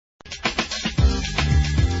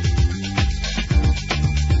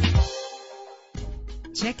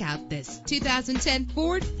Check out this 2010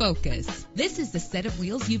 Ford Focus. This is the set of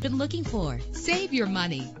wheels you've been looking for. Save your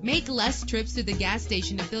money. Make less trips to the gas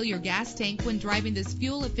station to fill your gas tank when driving this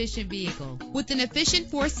fuel-efficient vehicle. With an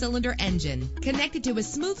efficient 4-cylinder engine connected to a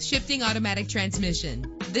smooth shifting automatic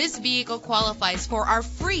transmission, this vehicle qualifies for our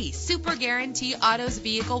free Super Guarantee Autos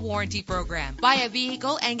Vehicle Warranty Program. Buy a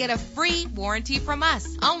vehicle and get a free warranty from us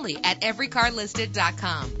only at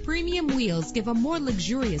everycarlisted.com. Premium wheels give a more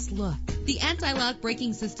luxurious look. The anti-lock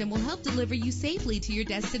braking system will help deliver you safely to your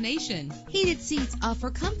destination. Heated seats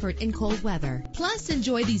offer comfort in cold weather. Plus,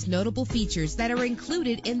 enjoy these notable features that are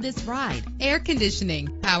included in this ride: air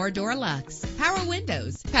conditioning, power door locks, power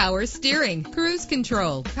windows, power steering, cruise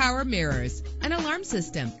control, power mirrors, an alarm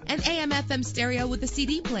system, an AM/FM stereo with a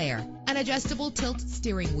CD player, an adjustable tilt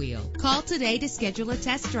steering wheel. Call today to schedule a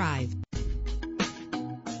test drive.